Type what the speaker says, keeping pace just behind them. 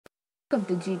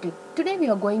Welcome to GTech. Today we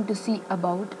are going to see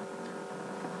about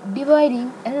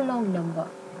dividing an long number.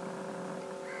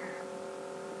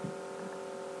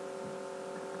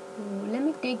 So let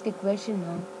me take the question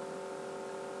now.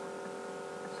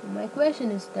 So my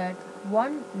question is that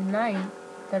 9,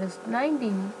 that is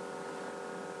 19,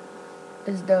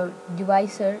 is the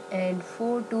divisor and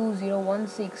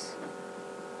 42016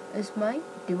 is my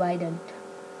dividend.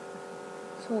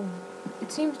 So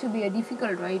it seems to be a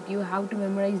difficult, right? You have to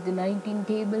memorize the 19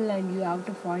 table and you have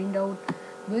to find out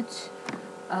which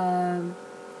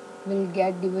will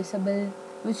get divisible,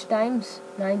 which times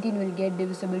 19 will get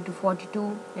divisible to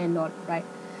 42 and all, right?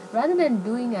 Rather than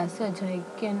doing as such,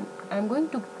 I'm going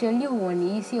to tell you one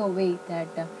easier way that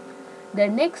the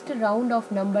next round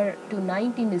of number to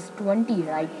 19 is 20,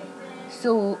 right?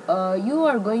 So you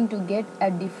are going to get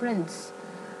a difference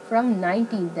from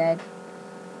 19, that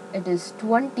it is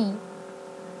 20,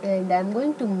 and I'm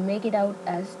going to make it out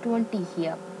as 20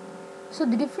 here. So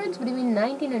the difference between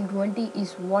 19 and 20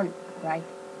 is 1, right?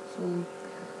 So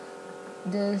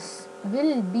this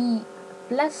will be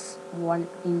plus 1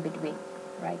 in between,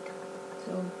 right?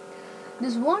 So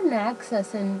this 1 acts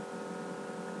as an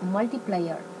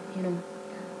multiplier, you know.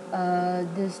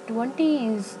 This 20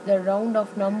 is the round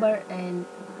of number, and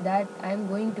that I'm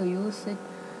going to use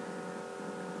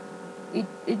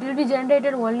it will be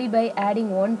generated only by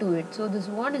adding 1 to it. So this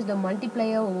 1 is the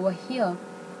multiplier over here,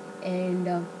 and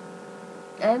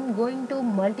I'm going to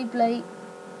multiply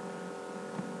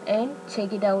and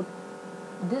check it out,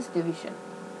 this division,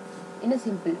 in a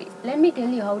simple way. Let me tell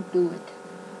you how to do it.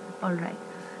 Alright,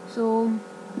 so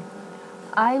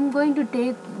I'm going to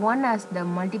take 1 as the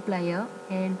multiplier,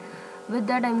 and with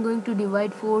that I'm going to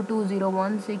divide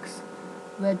 42016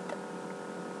 with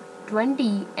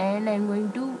 20, and I'm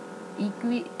going to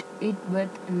equate it with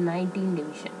 19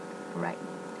 division, right?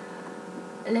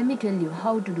 Let me tell you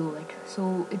how to do it.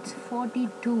 So it's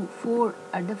 42, 4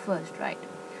 at the first, right?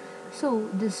 So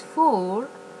this 4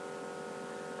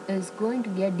 is going to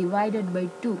get divided by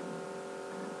 2,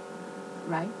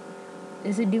 right?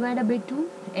 Is it divided by 2?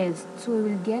 Yes. So we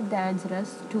will get the answer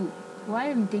as 2. Why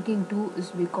I'm taking 2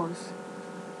 is because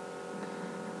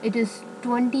it is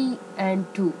 20 and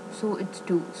 2, so it's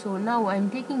 2. So now I'm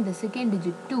taking the second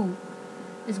digit 2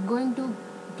 is going to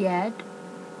get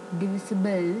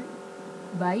divisible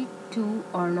by 2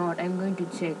 or not. I'm going to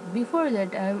check. Before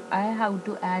that I have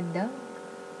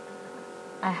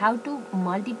to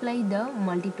multiply the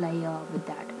multiplier with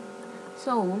that.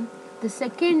 So the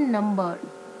second number,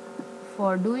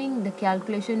 for doing the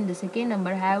calculation, the second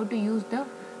number I have to use the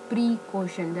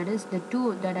pre-quotient, that is the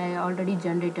 2 that I already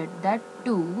generated, that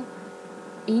 2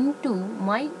 into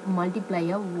my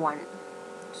multiplier 1.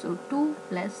 So 2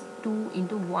 plus 2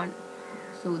 into 1,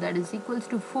 so that is equals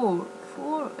to 4.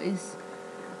 4 is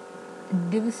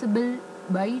divisible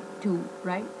by 2,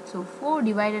 right? So 4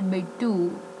 divided by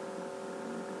 2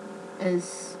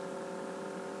 is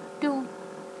 2,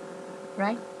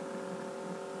 right?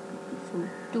 So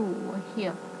 2 over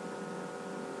here,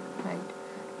 right?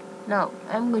 Now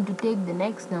I'm going to take the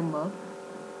next number,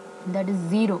 that is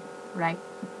 0, right?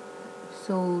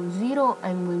 So 0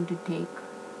 I'm going to take,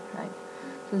 right?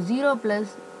 So 0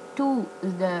 plus 2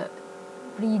 is the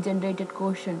pre-generated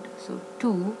quotient, so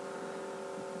 2,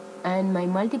 and my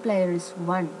multiplier is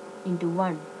 1 into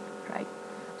 1, right?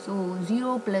 So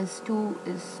 0 plus 2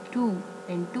 is 2,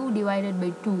 and 2 divided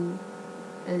by 2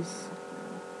 is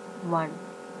 1,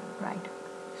 right?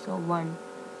 So 1.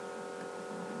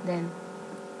 Then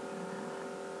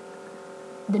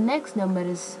the next number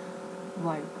is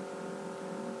 1,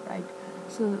 right?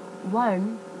 So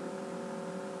 1,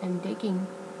 I'm taking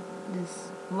this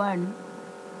 1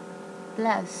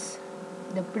 plus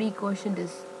the pre-quotient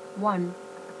is 1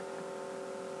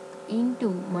 into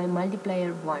my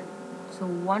multiplier 1. So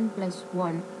 1 plus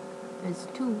 1 is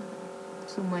 2.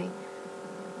 So my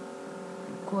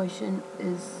quotient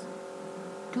is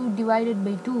 2 divided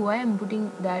by 2. Why I am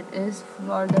putting that is,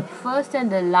 for the first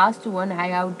and the last one I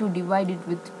have to divide it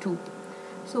with 2.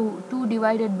 So 2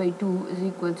 divided by 2 is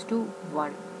equals to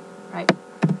 1, right?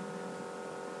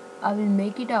 I will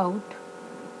make it out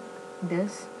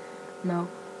this. Now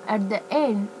at the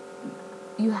end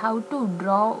you have to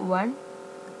draw one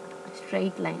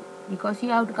straight line, because you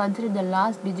have to consider the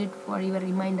last digit for your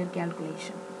remainder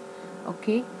calculation.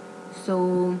 Okay,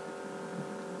 so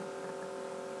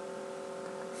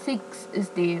 6 is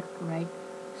there, right?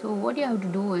 So what you have to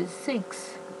do is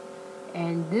 6,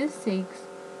 and this 6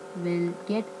 will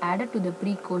get added to the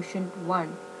pre-quotient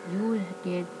 1. You will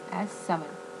get as 7.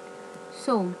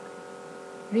 So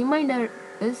remainder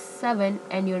is 7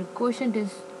 and your quotient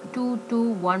is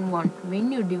 2211.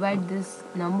 When you divide this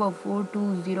number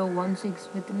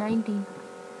 42016 with 19,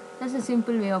 that's a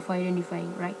simple way of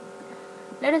identifying, right?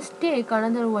 Let us take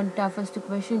another one toughest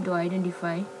question to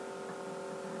identify.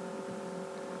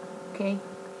 Okay,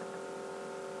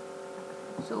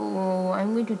 so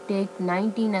I'm going to take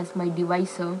 19 as my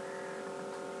divisor,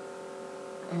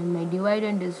 and my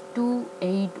dividend is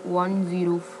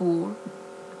 28104.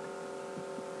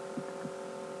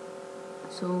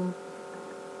 So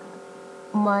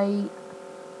my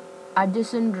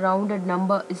adjacent rounded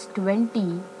number is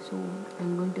 20, so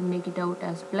I'm going to make it out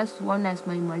as plus 1 as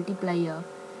my multiplier,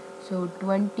 so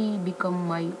 20 become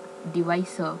my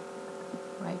divisor,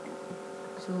 right?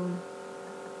 So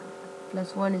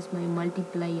plus 1 is my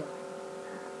multiplier,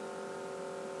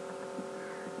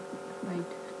 right?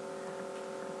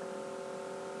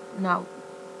 Now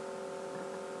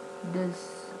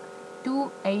this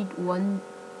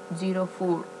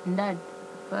 28104, that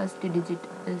first digit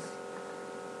is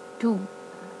 2,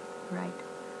 right?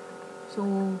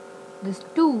 So this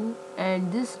 2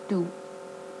 and this 2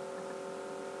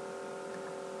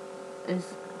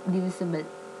 is divisible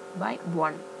by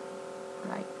 1,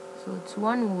 right? So it's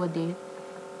 1 over there.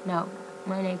 Now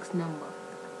my next number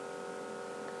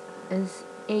is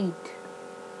 8.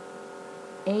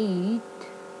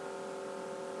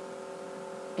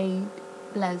 8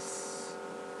 plus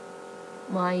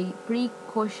my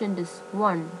pre-quotient is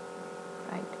 1,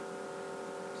 right?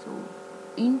 So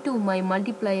into my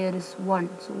multiplier is 1,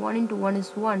 so 1 into 1 is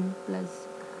 1 plus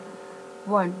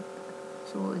 1,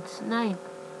 so it's 9,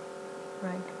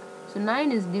 right? So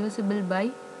 9 is divisible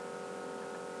by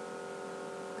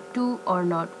 2 or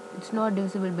not. It's not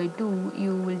divisible by 2,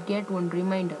 you will get one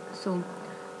remainder. So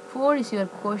 4 is your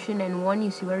quotient and 1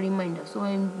 is your remainder. So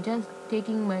I'm just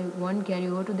taking my 1 carry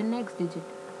over to the next digit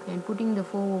and putting the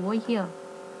 4 over here,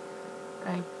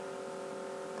 right?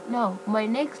 Now my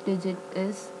next digit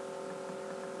is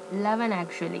 11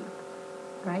 actually,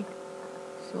 right?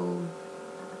 So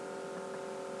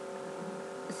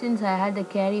since I had the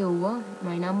carryover,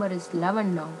 my number is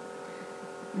 11 now.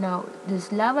 Now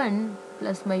this 11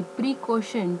 plus my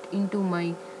pre-quotient into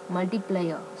my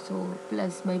multiplier, so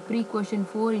plus my pre-quotient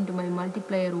 4 into my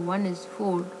multiplier 1 is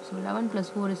 4, so 11 plus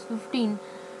 4 is 15.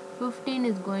 15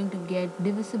 is going to get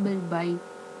divisible by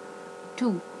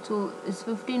 2, so this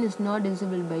 15 is not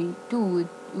divisible by 2,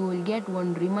 you will get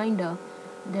one remainder,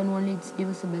 then only it's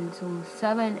divisible. So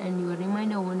 7 and your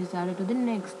remainder 1 is added to the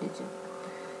next digit.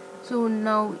 So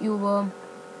now your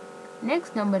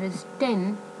next number is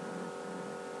 10,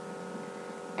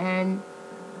 and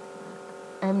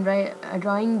I'm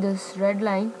drawing this red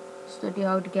line so that you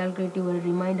have to calculate your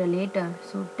remainder later.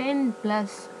 So 10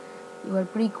 plus your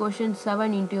pre-quotient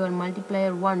 7 into your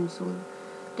multiplier 1, so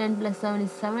 10 plus 7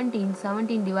 is 17.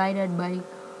 17 divided by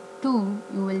 2,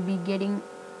 you will be getting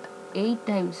 8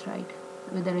 times, right,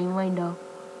 with the remainder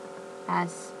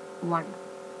as 1.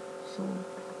 So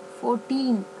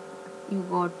 14 you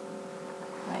got,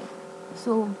 right?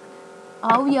 So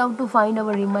how we have to find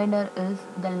our remainder is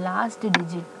the last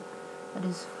digit, that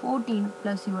is 14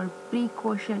 plus your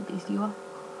pre-quotient is your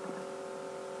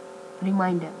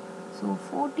remainder. So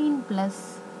 14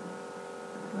 plus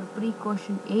your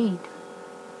pre-quotient 8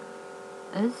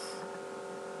 is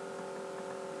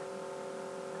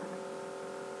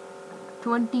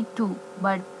 22,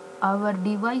 but our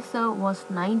divisor was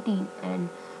 19 and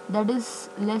that is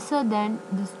lesser than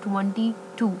this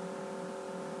 22,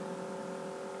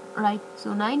 right?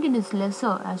 So 19 is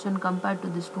lesser as when compared to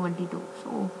this 22,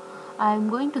 so I am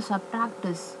going to subtract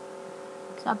this.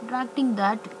 Subtracting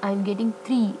that, I am getting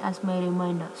 3 as my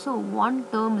remainder, so one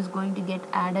term is going to get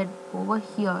added over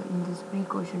here in this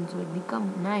pre-quotient, so it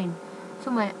becomes 9. So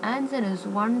my answer is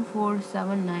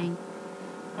 1479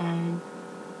 and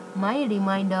my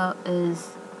remainder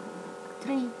is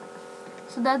 3.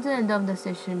 So that's the end of the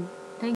session.